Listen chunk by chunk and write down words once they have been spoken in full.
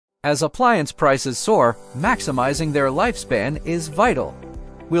As appliance prices soar, maximizing their lifespan is vital.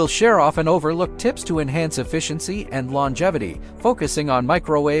 We'll share often overlooked tips to enhance efficiency and longevity, focusing on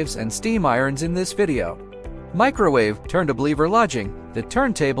microwaves and steam irons in this video. Microwave turntable lodging. The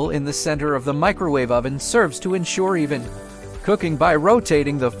turntable in the center of the microwave oven serves to ensure even cooking by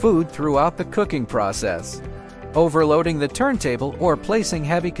rotating the food throughout the cooking process. Overloading the turntable or placing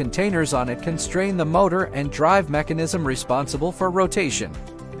heavy containers on it can strain the motor and drive mechanism responsible for rotation.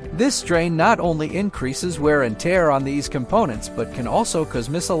 This strain not only increases wear and tear on these components but can also cause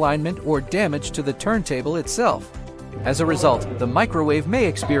misalignment or damage to the turntable itself. As a result, the microwave may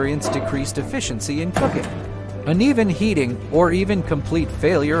experience decreased efficiency in cooking, uneven heating, or even complete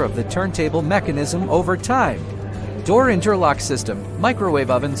failure of the turntable mechanism over time. Door interlock system.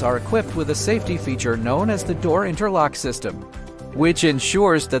 Microwave ovens are equipped with a safety feature known as the door interlock system, which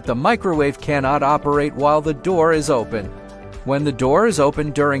ensures that the microwave cannot operate while the door is open. When the door is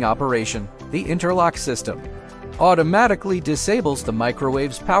open during operation, the interlock system automatically disables the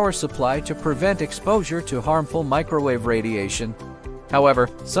microwave's power supply to prevent exposure to harmful microwave radiation. However,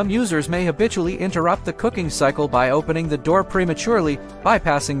 some users may habitually interrupt the cooking cycle by opening the door prematurely,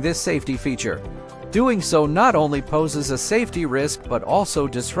 bypassing this safety feature. Doing so not only poses a safety risk but also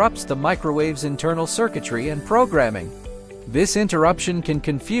disrupts the microwave's internal circuitry and programming. This interruption can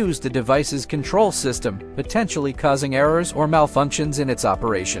confuse the device's control system, potentially causing errors or malfunctions in its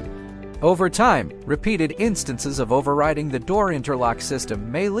operation. Over time, repeated instances of overriding the door interlock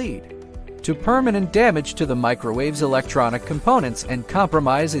system may lead to permanent damage to the microwave's electronic components and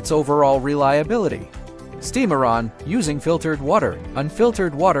compromise its overall reliability. Steamer on. Using filtered water.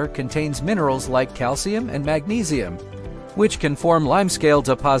 Unfiltered water contains minerals like calcium and magnesium, which can form limescale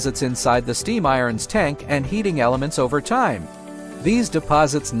deposits inside the steam iron's tank and heating elements over time. These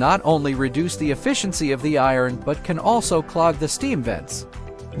deposits not only reduce the efficiency of the iron but can also clog the steam vents,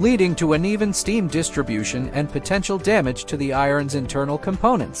 leading to uneven steam distribution and potential damage to the iron's internal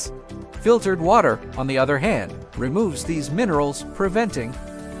components. Filtered water, on the other hand, removes these minerals, preventing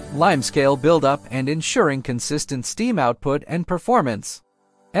limescale buildup and ensuring consistent steam output and performance.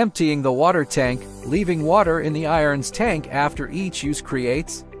 Emptying the water tank. Leaving water in the iron's tank after each use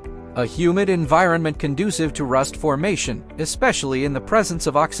creates a humid environment conducive to rust formation, especially in the presence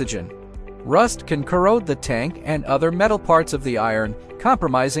of oxygen. Rust can corrode the tank and other metal parts of the iron,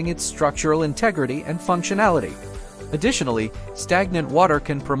 compromising its structural integrity and functionality. Additionally, stagnant water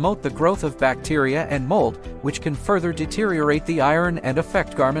can promote the growth of bacteria and mold, which can further deteriorate the iron and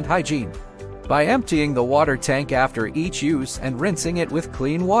affect garment hygiene. By emptying the water tank after each use and rinsing it with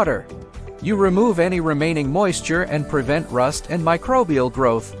clean water, you remove any remaining moisture and prevent rust and microbial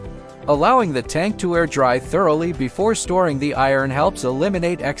growth. Allowing the tank to air dry thoroughly before storing the iron helps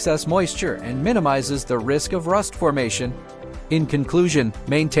eliminate excess moisture and minimizes the risk of rust formation. In conclusion,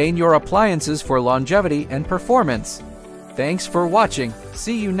 maintain your appliances for longevity and performance. Thanks for watching.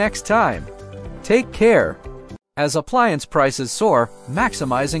 See you next time. Take care. As appliance prices soar,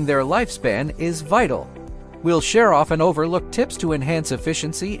 maximizing their lifespan is vital. We'll share often overlooked tips to enhance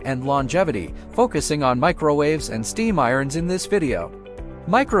efficiency and longevity, focusing on microwaves and steam irons in this video.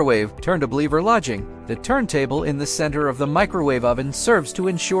 Microwave turntable lodging. The turntable in the center of the microwave oven serves to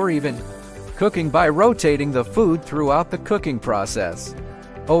ensure even cooking by rotating the food throughout the cooking process.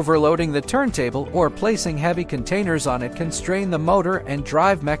 Overloading the turntable or placing heavy containers on it can strain the motor and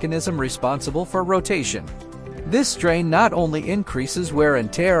drive mechanism responsible for rotation. This strain not only increases wear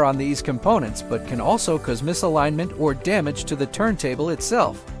and tear on these components but can also cause misalignment or damage to the turntable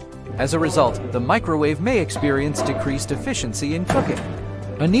itself. As a result, the microwave may experience decreased efficiency in cooking,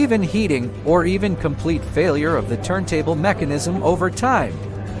 uneven heating, or even complete failure of the turntable mechanism over time.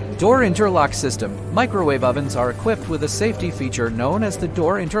 Door interlock system. Microwave ovens are equipped with a safety feature known as the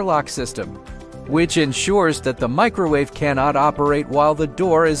door interlock system, which ensures that the microwave cannot operate while the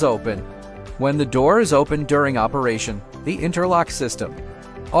door is open. When the door is open during operation, the interlock system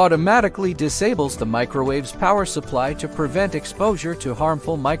automatically disables the microwave's power supply to prevent exposure to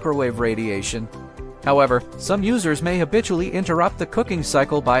harmful microwave radiation. However, some users may habitually interrupt the cooking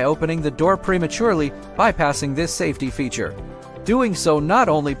cycle by opening the door prematurely, bypassing this safety feature. Doing so not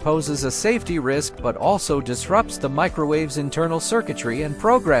only poses a safety risk but also disrupts the microwave's internal circuitry and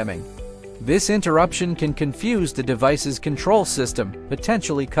programming. This interruption can confuse the device's control system,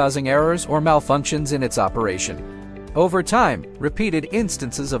 potentially causing errors or malfunctions in its operation. Over time, repeated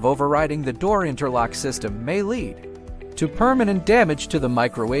instances of overriding the door interlock system may lead to permanent damage to the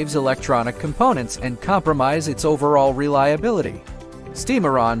microwave's electronic components and compromise its overall reliability.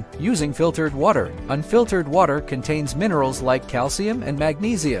 Steamer on. Using filtered water. Unfiltered water contains minerals like calcium and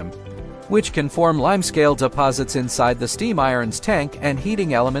magnesium, which can form limescale deposits inside the steam iron's tank and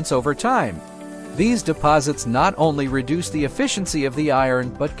heating elements over time. These deposits not only reduce the efficiency of the iron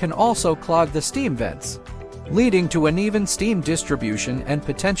but can also clog the steam vents, leading to uneven steam distribution and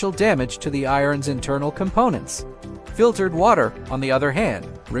potential damage to the iron's internal components. Filtered water, on the other hand,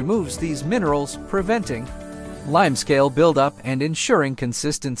 removes these minerals, preventing limescale buildup and ensuring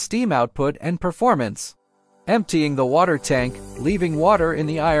consistent steam output and performance. Emptying the water tank, leaving water in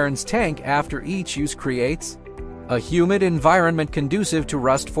the iron's tank after each use creates a humid environment conducive to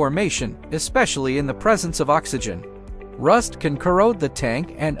rust formation, especially in the presence of oxygen. Rust can corrode the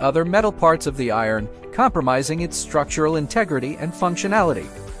tank and other metal parts of the iron, compromising its structural integrity and functionality.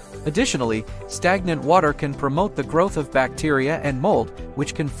 Additionally, stagnant water can promote the growth of bacteria and mold,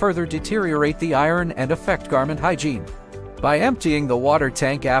 which can further deteriorate the iron and affect garment hygiene. By emptying the water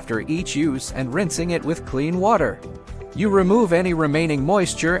tank after each use and rinsing it with clean water, you remove any remaining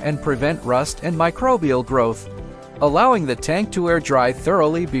moisture and prevent rust and microbial growth. Allowing the tank to air dry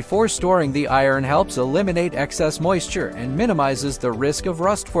thoroughly before storing the iron helps eliminate excess moisture and minimizes the risk of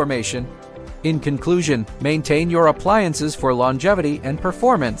rust formation. In conclusion, maintain your appliances for longevity and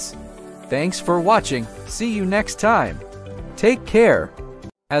performance. Thanks for watching. See you next time. Take care.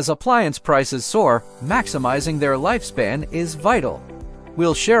 As appliance prices soar, maximizing their lifespan is vital.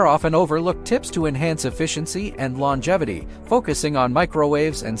 We'll share often overlooked tips to enhance efficiency and longevity, focusing on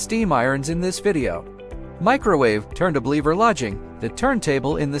microwaves and steam irons in this video. Microwave turntable lodging. The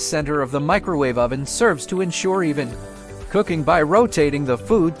turntable in the center of the microwave oven serves to ensure even cooking by rotating the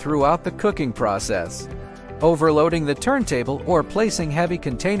food throughout the cooking process. Overloading the turntable or placing heavy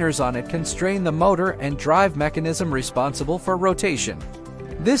containers on it can strain the motor and drive mechanism responsible for rotation.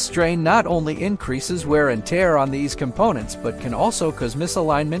 This strain not only increases wear and tear on these components but can also cause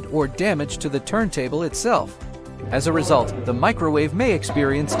misalignment or damage to the turntable itself. As a result, the microwave may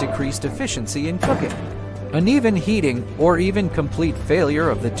experience decreased efficiency in cooking, uneven heating, or even complete failure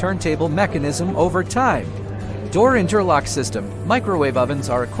of the turntable mechanism over time. Door interlock system. Microwave ovens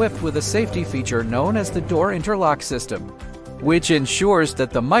are equipped with a safety feature known as the door interlock system, which ensures that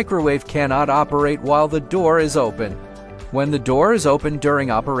the microwave cannot operate while the door is open. When the door is open during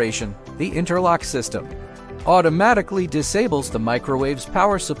operation, the interlock system automatically disables the microwave's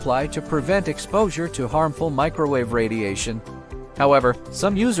power supply to prevent exposure to harmful microwave radiation. However,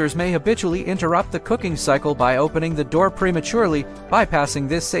 some users may habitually interrupt the cooking cycle by opening the door prematurely, bypassing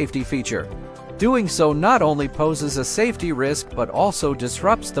this safety feature. Doing so not only poses a safety risk but also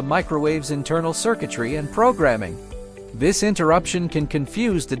disrupts the microwave's internal circuitry and programming. This interruption can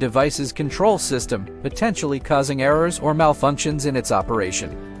confuse the device's control system, potentially causing errors or malfunctions in its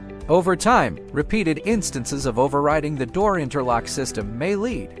operation. Over time, repeated instances of overriding the door interlock system may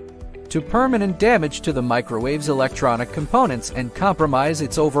lead to permanent damage to the microwave's electronic components and compromise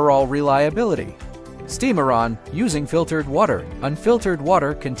its overall reliability. Steamer on. Using filtered water. Unfiltered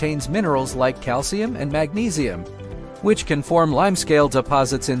water contains minerals like calcium and magnesium, which can form limescale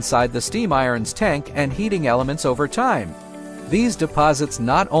deposits inside the steam iron's tank and heating elements over time. These deposits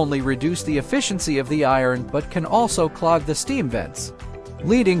not only reduce the efficiency of the iron but can also clog the steam vents,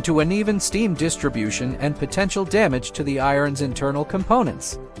 leading to uneven steam distribution and potential damage to the iron's internal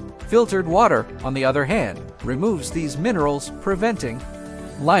components. Filtered water, on the other hand, removes these minerals, preventing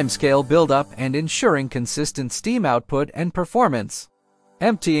limescale buildup and ensuring consistent steam output and performance.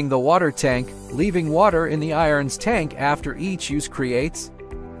 Emptying the water tank, leaving water in the iron's tank after each use creates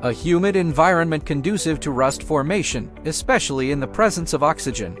a humid environment conducive to rust formation, especially in the presence of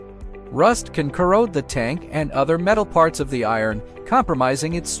oxygen. Rust can corrode the tank and other metal parts of the iron,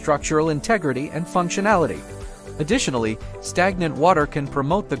 compromising its structural integrity and functionality. Additionally, stagnant water can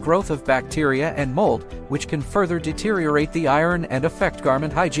promote the growth of bacteria and mold, which can further deteriorate the iron and affect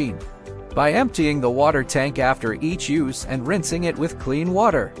garment hygiene. By emptying the water tank after each use and rinsing it with clean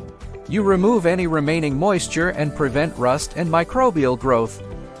water, you remove any remaining moisture and prevent rust and microbial growth.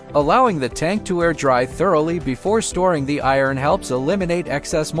 Allowing the tank to air dry thoroughly before storing the iron helps eliminate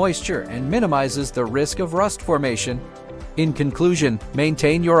excess moisture and minimizes the risk of rust formation. In conclusion,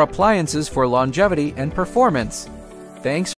 maintain your appliances for longevity and performance. Thanks.